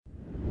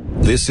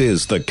This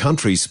is the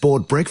Country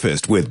Sport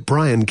Breakfast with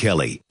Brian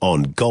Kelly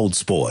on Gold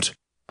Sport.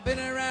 I've been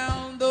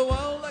around the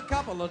world a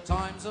couple of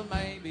times or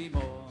maybe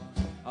more.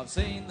 I've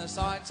seen the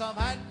sights, I've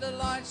had the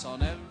lights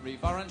on every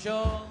foreign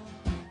shore.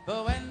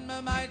 But when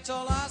my mates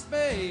all ask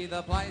me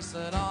the place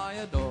that I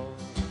adore,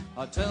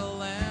 I tell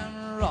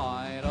them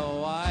right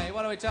away.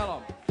 What do we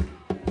tell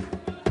them?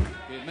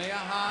 Give me a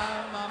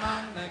home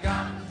among the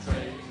gum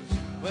trees.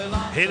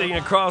 Heading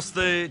across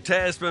the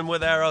Tasman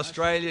with our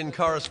Australian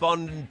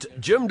correspondent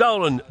Jim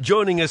Dolan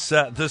joining us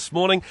this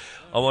morning.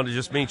 I want to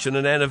just mention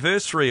an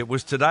anniversary. It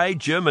was today,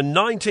 Jim, in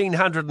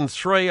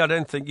 1903. I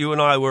don't think you and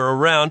I were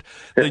around.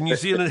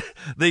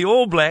 The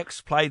All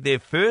Blacks played their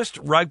first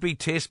rugby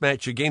test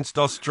match against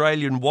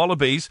Australian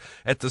Wallabies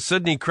at the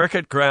Sydney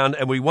Cricket Ground,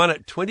 and we won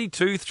it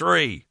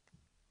 22-3.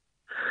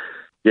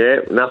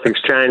 Yeah,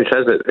 nothing's changed,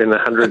 has it, in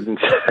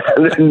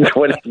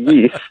 120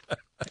 years?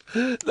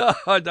 No,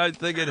 I don't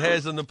think it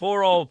has. And the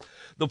poor old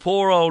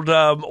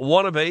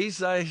Wannabes,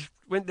 they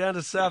went down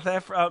to South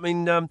Africa. I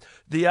mean,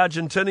 the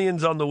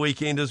Argentinians on the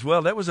weekend as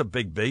well. That was a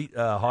big beat,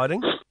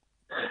 hiding.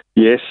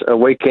 Yes, a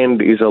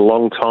weekend is a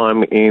long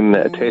time in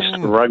Test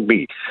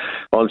rugby.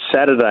 On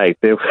Saturday,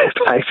 their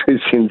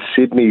papers in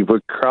Sydney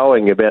were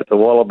crowing about the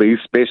Wallabies'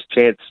 best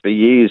chance for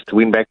years to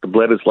win back the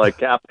Bledisloe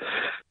Cup.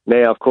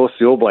 Now, of course,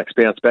 the All Blacks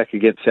bounced back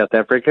against South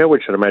Africa,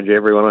 which I'd imagine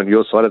everyone on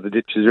your side of the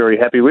ditch is very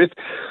happy with.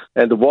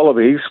 And the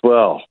Wallabies,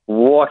 well,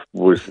 what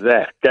was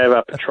that? Gave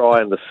up a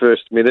try in the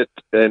first minute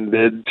and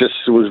it just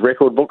was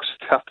record books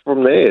stuff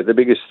from there. The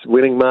biggest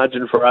winning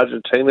margin for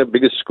Argentina,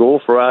 biggest score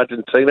for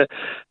Argentina,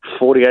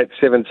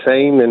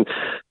 48-17. And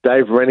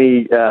Dave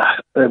Rennie,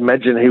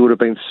 imagine he would have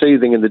been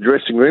seething in the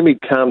dressing room.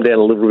 He'd calmed down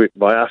a little bit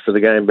by after the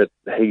game, but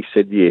he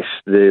said, yes,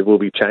 there will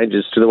be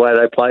changes to the way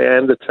they play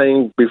and the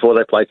team before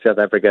they play South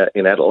Africa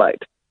in Adelaide.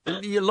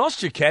 You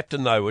lost your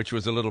captain, though, which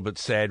was a little bit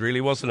sad,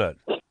 really, wasn't it?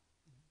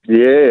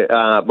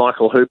 Yeah,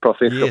 Michael Hooper, I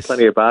think, Yes. got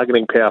plenty of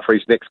bargaining power for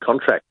his next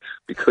contract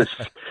because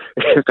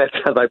if that's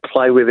how they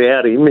play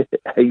without him,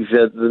 he's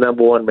the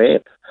number one man.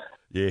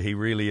 Yeah, he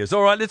really is.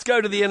 All right, let's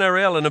go to the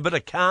NRL and a bit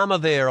of karma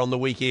there on the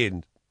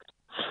weekend.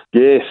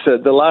 Yes,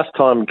 the last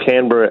time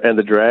Canberra and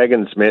the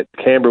Dragons met,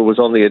 Canberra was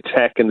on the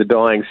attack in the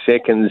dying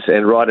seconds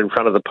and right in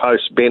front of the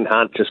post, Ben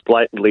Hunt just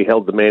blatantly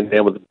held the man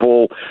down with the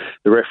ball.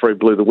 The referee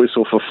blew the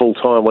whistle for full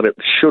time when it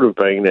should have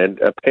been, and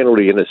a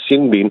penalty and a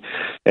sin bin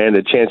and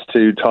a chance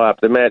to tie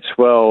up the match.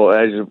 Well,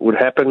 as it would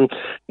happen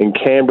in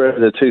Canberra,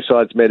 the two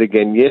sides met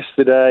again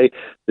yesterday.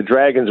 The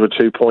Dragons were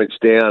 2 points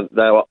down.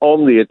 They were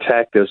on the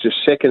attack. There was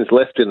just seconds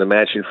left in the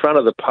match. In front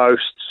of the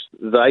posts,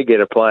 they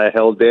get a player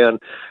held down.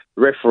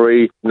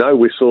 Referee, no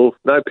whistle,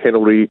 no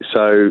penalty,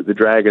 so the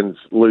Dragons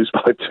lose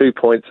by 2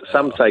 points.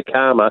 Some say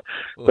karma,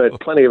 but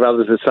plenty of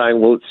others are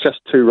saying, well, it's just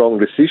two wrong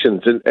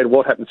decisions. And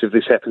what happens if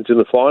this happens in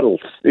the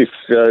finals? If,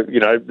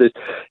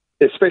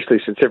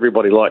 especially since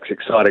everybody likes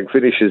exciting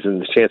finishes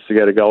and the chance to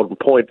go to Golden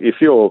Point, if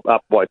you're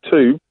up by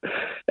two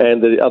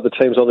and the other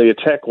team's on the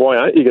attack, why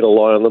aren't you going to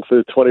lie on them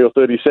for 20 or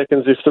 30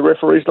 seconds if the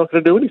referee's not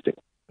going to do anything?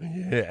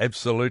 Yeah,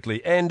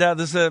 absolutely. And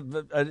there's a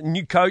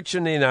new coach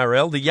in the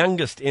NRL, the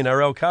youngest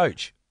NRL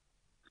coach.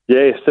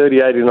 Yeah,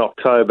 38 in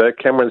October.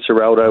 Cameron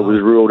Ciraldo was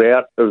ruled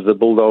out of the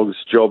Bulldogs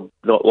job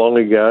not long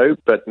ago,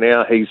 but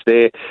now he's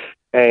there.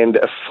 And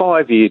a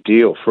 5-year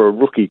deal for a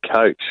rookie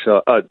coach.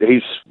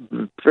 He's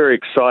a very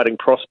exciting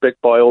prospect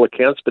by all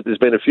accounts, but there's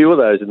been a few of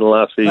those in the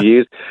last few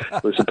years.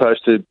 We're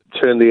supposed to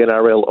turn the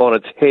NRL on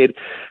its head.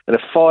 And a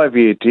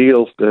 5-year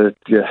deal,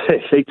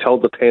 he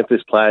told the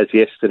Panthers players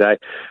yesterday.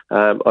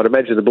 I'd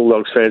imagine the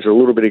Bulldogs fans are a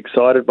little bit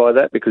excited by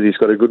that because he's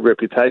got a good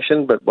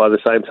reputation, but by the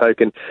same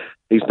token,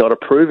 he's not a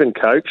proven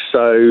coach.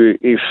 So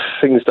if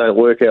things don't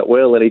work out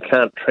well and he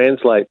can't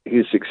translate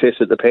his success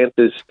at the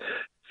Panthers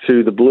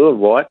to the blue and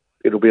white,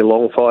 it'll be a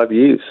long 5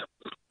 years.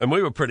 And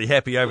we were pretty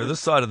happy over this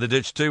side of the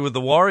ditch too with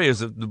the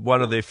Warriors at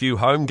one of their few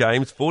home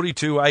games,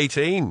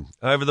 42-18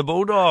 over the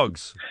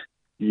Bulldogs.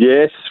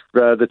 Yes,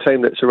 the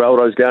team that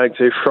Ciraldo's going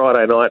to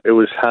Friday night, it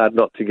was hard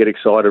not to get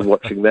excited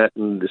watching that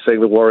and seeing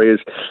the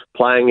Warriors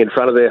playing in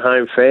front of their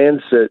home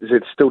fans.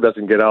 It still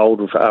doesn't get old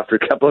after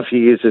a couple of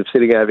years of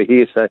sitting over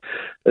here, so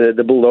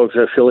the Bulldogs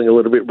are feeling a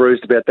little bit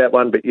bruised about that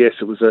one. But yes,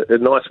 it was a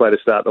nice way to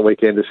start the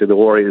weekend to see the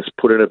Warriors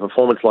put in a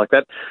performance like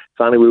that. If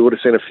only we would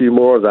have seen a few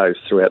more of those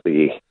throughout the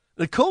year.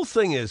 The cool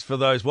thing is, for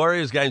those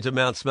Warriors games at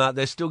Mount Smart,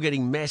 they're still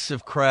getting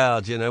massive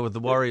crowds, with the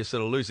Warriors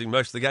sort of losing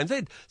most of the games. They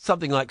had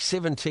something like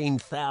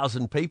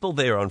 17,000 people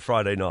there on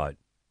Friday night.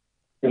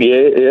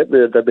 Yeah,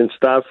 they've been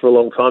starved for a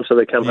long time, so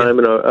they come home,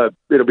 and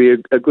it'll be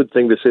a good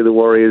thing to see the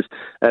Warriors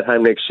at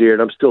home next year.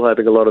 And I'm still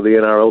hoping a lot of the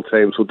NRL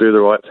teams will do the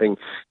right thing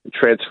and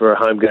transfer a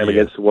home game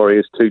against the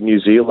Warriors to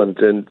New Zealand,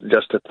 and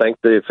just to thank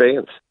their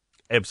fans.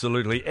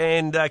 Absolutely.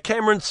 And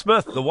Cameron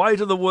Smith, the weight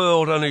of the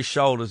world on his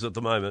shoulders at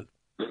the moment.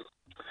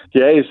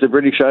 Yeah, he's the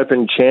British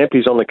Open champ.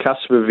 He's on the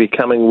cusp of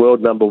becoming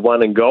world number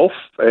one in golf.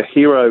 A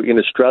hero in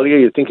Australia.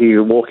 You'd think he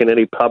could walk in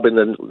any pub in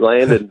the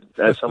land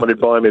and someone would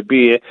buy him a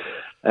beer.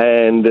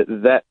 And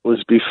that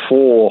was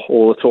before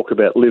all the talk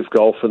about Live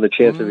Golf and the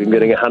chance of him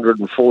getting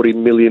 $140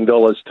 million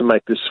to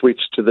make the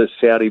switch to the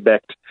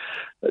Saudi-backed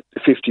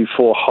 $50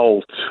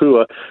 54-hole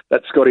tour.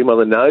 That's got him on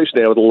the nose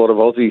now with a lot of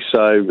Aussies,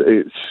 so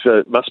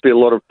it must be a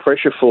lot of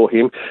pressure for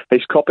him.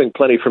 He's copping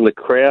plenty from the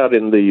crowd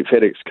in the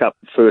FedEx Cup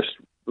first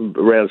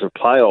rounds of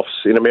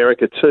playoffs in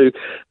America too.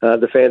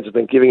 The fans have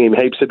been giving him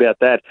heaps about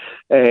that,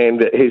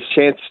 and his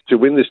chance to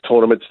win this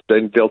tournament's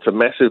been dealt a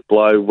massive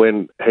blow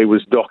when he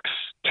was docked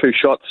 2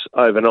 shots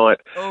overnight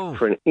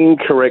for an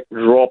incorrect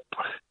drop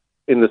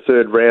in the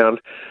third round.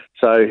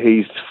 So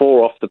he's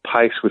 4 off the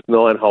pace with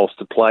 9 holes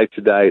to play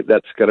today.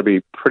 That's going to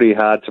be pretty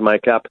hard to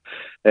make up.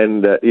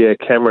 And,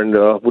 Cameron,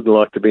 I wouldn't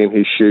like to be in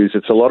his shoes.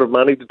 It's a lot of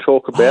money to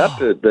talk about.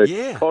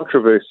 The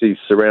controversy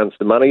surrounds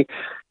the money.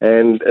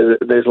 And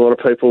there's a lot of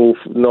people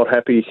not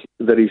happy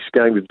that he's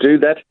going to do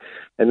that.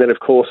 And then,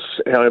 of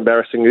course, how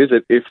embarrassing is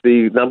it if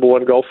the number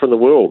 1 golfer in the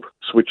world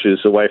switches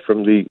away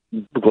from the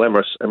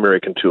glamorous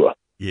American tour?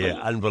 Yeah,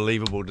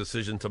 unbelievable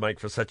decision to make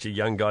for such a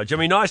young guy.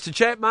 Jimmy, nice to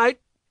chat, mate.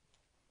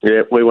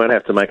 Yeah, we won't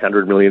have to make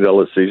 $100 million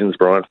decisions,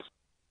 Brian.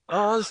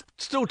 Oh, there's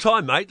still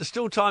time, mate. There's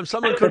still time.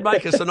 Someone could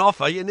make us an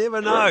offer. You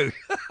never know.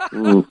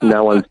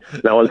 No one's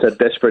that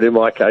desperate in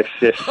my case.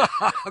 Yes.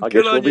 I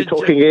guess we'll be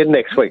talking again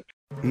next week.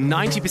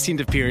 90%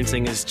 of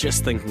parenting is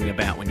just thinking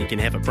about when you can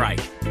have a break.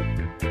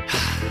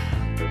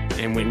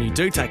 And when you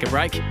do take a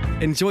break,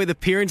 enjoy the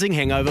Parenting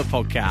Hangover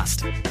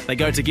podcast. They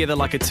go together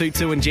like a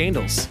tutu and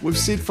jandals. We've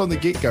said from the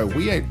get-go,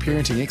 we ain't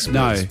parenting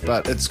experts,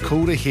 but it's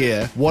cool to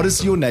hear, what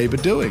is your neighbour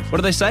doing? What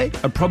do they say?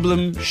 A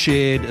problem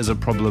shared is a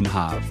problem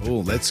halved.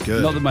 Oh, that's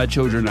good. Not that my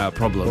children are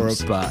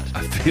problems, but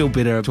I feel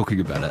better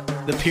talking about it.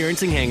 The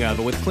Parenting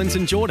Hangover with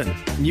Clinton Jordan.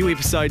 New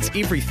episodes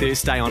every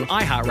Thursday on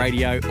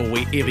iHeartRadio or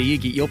wherever you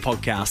get your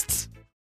podcasts.